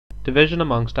Division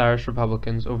amongst Irish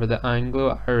Republicans over the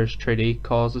Anglo-Irish Treaty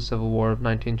caused the Civil War of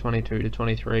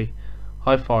 1922–23.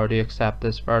 How far do you accept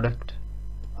this verdict?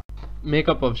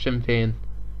 Make-up of Sinn Féin.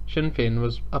 Sinn Féin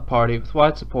was a party with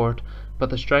wide support,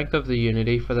 but the strength of the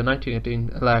unity for the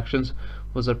 1918 elections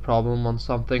was a problem once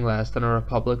something less than a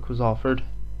republic was offered.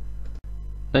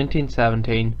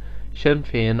 1917. Sinn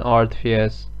Féin Ard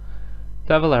Fies.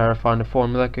 De Valera found a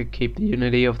formula that could keep the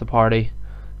unity of the party.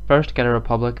 First get a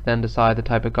republic, then decide the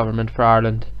type of government for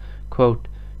Ireland. Quote,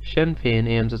 Sinn Féin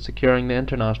aims at securing the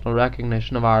international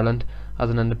recognition of Ireland as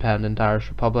an independent Irish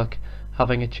republic.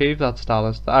 Having achieved that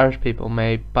status, the Irish people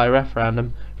may, by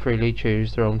referendum, freely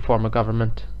choose their own form of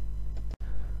government.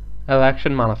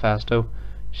 Election Manifesto.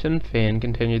 Sinn Féin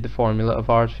continued the formula of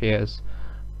Ard Fies.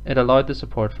 It allowed the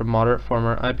support from moderate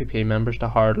former IPP members to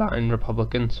hardline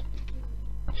Republicans.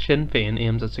 Sinn Féin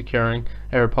aims at securing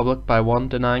a republic by 1.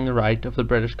 Denying the right of the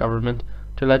British government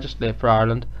to legislate for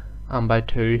Ireland, and by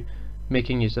 2.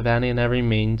 Making use of any and every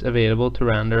means available to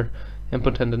render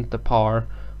impotent the power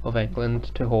of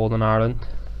England to hold in Ireland.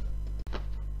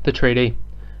 The Treaty.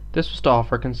 This was to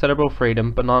offer considerable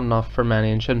freedom, but not enough for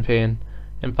many in Sinn Féin.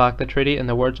 In fact, the treaty, in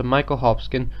the words of Michael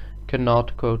Hopkins, could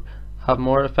not, quote, have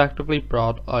more effectively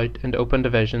brought out into open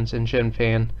divisions in Sinn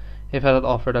Féin. If it had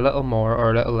offered a little more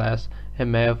or a little less, it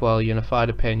may have well unified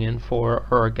opinion for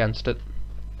or against it.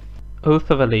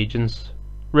 Oath of Allegiance.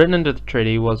 Written into the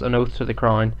treaty was an oath to the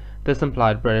Crown. This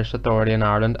implied British authority in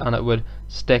Ireland, and it would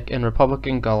stick in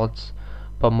Republican gullets,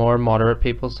 but more moderate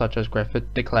people such as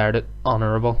Griffith declared it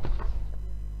honourable.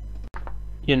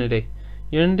 Unity.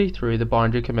 Unity through the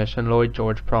Boundary Commission. Lloyd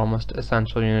George promised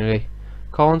essential unity.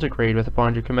 Collins agreed with the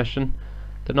Boundary Commission.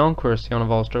 The non-coercion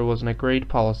of Ulster was an agreed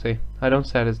policy. I don't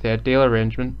say it is the ideal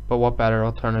arrangement, but what better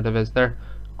alternative is there?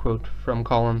 Quote from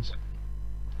Collins.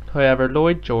 However,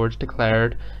 Lloyd George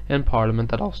declared in Parliament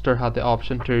that Ulster had the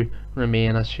option to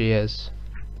remain as she is.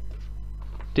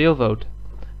 Deal vote.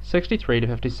 63 to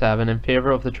 57 in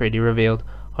favour of the treaty revealed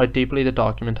how deeply the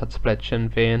document had split Sinn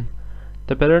Féin.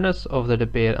 The bitterness of the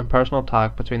debate and personal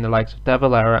attack between the likes of De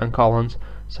Valera and Collins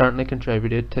certainly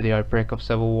contributed to the outbreak of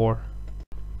civil war.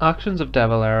 Actions of De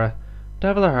Valera.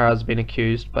 De Valera has been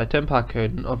accused by Tim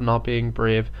Pacutin of not being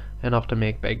brave enough to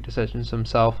make big decisions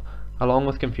himself, along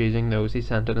with confusing those he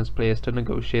sent in his place to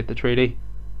negotiate the treaty.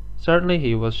 Certainly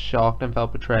he was shocked and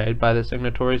felt betrayed by the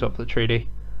signatories of the treaty.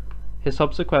 His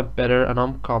subsequent bitter and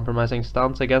uncompromising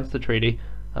stance against the treaty,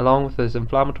 along with his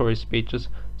inflammatory speeches,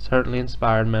 certainly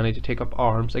inspired many to take up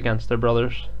arms against their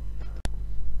brothers.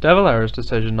 De Valera's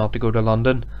decision not to go to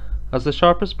London. As the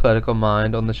sharpest political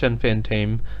mind on the Sinn Féin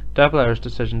team, De Valera's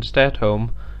decision to stay at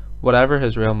home, whatever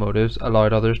his real motives,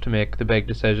 allowed others to make the big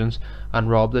decisions and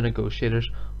robbed the negotiators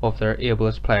of their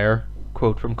ablest player.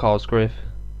 Quote from Cosgrave.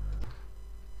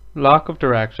 Lack of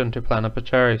direction to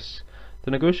plenipotentiaries.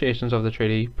 The negotiations of the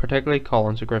treaty, particularly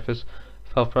Collins and Griffiths,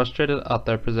 felt frustrated at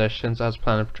their positions as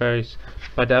plenipotentiaries,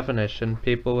 by definition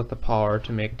people with the power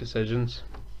to make decisions.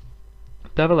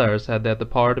 De Valera said they had the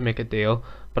power to make a deal,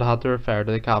 but had to refer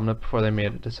to the cabinet before they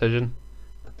made a decision.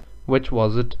 Which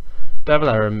was it? De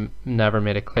Valera never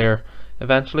made it clear.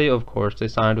 Eventually, of course, they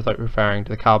signed without referring to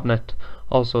the cabinet.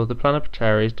 Also, the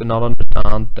plenipotentiaries did not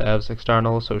understand Dev's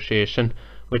external association,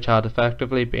 which had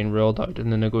effectively been ruled out in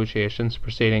the negotiations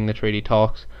preceding the treaty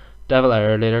talks. De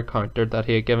Valera later countered that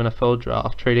he had given a full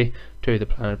draft treaty to the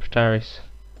plenipotentiaries.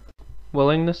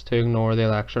 Willingness to ignore the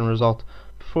election result.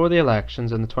 Before the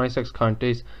elections in the 26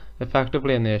 counties,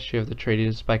 effectively in the issue of the treaty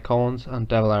despite Collins and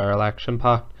De Valera election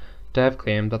pact, Dev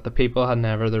claimed that the people had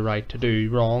never the right to do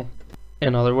wrong.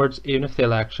 In other words, even if the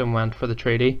election went for the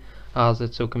treaty, as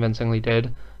it so convincingly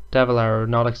did, De Valera would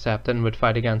not accept it and would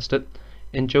fight against it.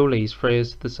 In Joe Lee's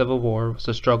phrase, the Civil War was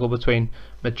a struggle between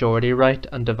majority right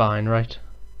and divine right.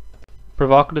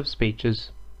 Provocative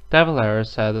speeches. De Valera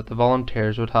said that the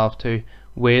volunteers would have to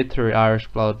wade through Irish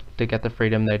blood to get the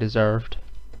freedom they deserved.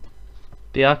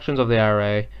 The actions of the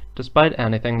IRA. Despite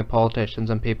anything the politicians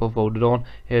and people voted on,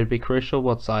 it would be crucial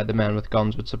what side the men with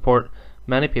guns would support.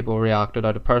 Many people reacted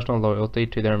out of personal loyalty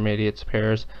to their immediate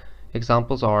superiors.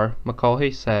 Examples are,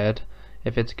 Macaulay said,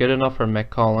 "If it's good enough for Mick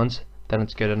Collins, then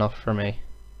it's good enough for me."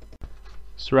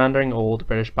 Surrendering old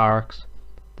British barracks.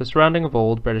 The surrendering of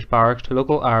old British barracks to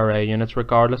local IRA units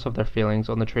regardless of their feelings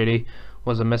on the treaty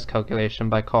was a miscalculation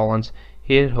by Collins.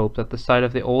 He had hoped that the sight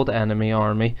of the old enemy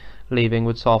army leaving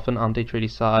would soften anti-treaty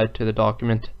side to the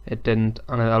document. It didn't,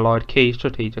 and it allowed key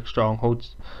strategic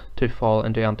strongholds to fall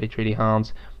into anti-treaty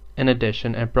hands. In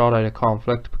addition, it brought out a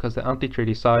conflict because the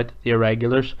anti-treaty side, the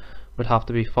irregulars, would have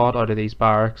to be fought out of these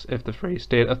barracks if the Free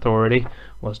State authority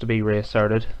was to be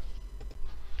reasserted.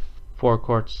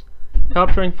 Forecourts.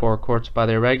 Capturing Four Courts by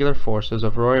the irregular forces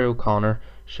of Rory O'Connor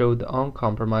showed the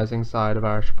uncompromising side of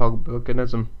Irish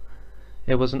republicanism.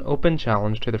 It was an open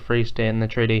challenge to the Free State in the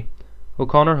treaty.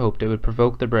 O'Connor hoped it would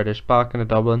provoke the British back into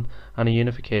Dublin and a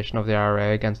unification of the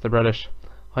IRA against the British.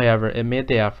 However, it made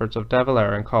the efforts of De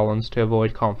Valera and Collins to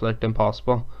avoid conflict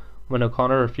impossible. When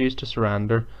O'Connor refused to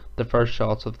surrender, the first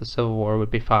shots of the Civil War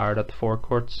would be fired at the Four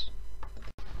Courts.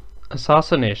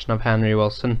 Assassination of Henry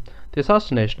Wilson. The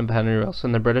assassination of Henry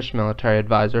Wilson, the British military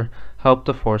advisor, helped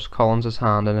to force Collins's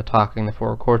hand in attacking the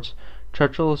Four Courts.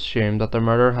 Churchill assumed that the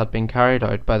murder had been carried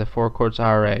out by the Four Courts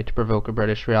IRA to provoke a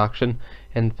British reaction.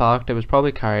 In fact, it was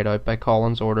probably carried out by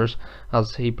Collins' orders,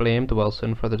 as he blamed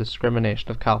Wilson for the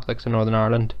discrimination of Catholics in Northern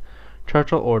Ireland.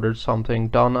 Churchill ordered something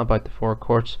done about the Four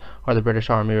Courts, or the British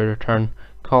army would return.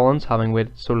 Collins, having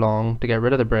waited so long to get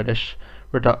rid of the British,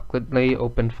 reluctantly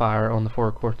opened fire on the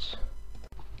Four Courts.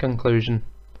 Conclusion.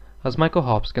 As Michael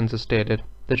Hopkins has stated,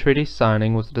 the treaty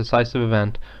signing was a decisive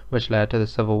event which led to the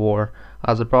Civil War,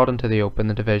 as it brought into the open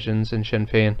the divisions in Sinn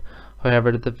Féin.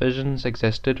 However, the divisions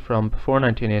existed from before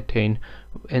 1918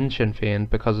 in Sinn Féin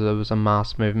because there was a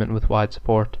mass movement with wide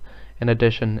support. In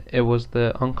addition, it was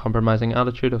the uncompromising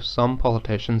attitude of some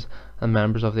politicians and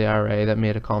members of the IRA that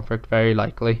made a conflict very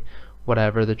likely,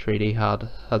 whatever the treaty had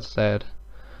said.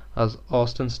 As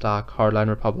Austin Stack, hardline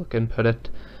Republican, put it,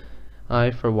 I,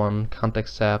 for one, can't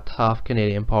accept half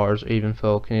Canadian powers or even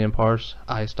full Canadian powers.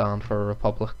 I stand for a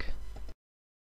republic.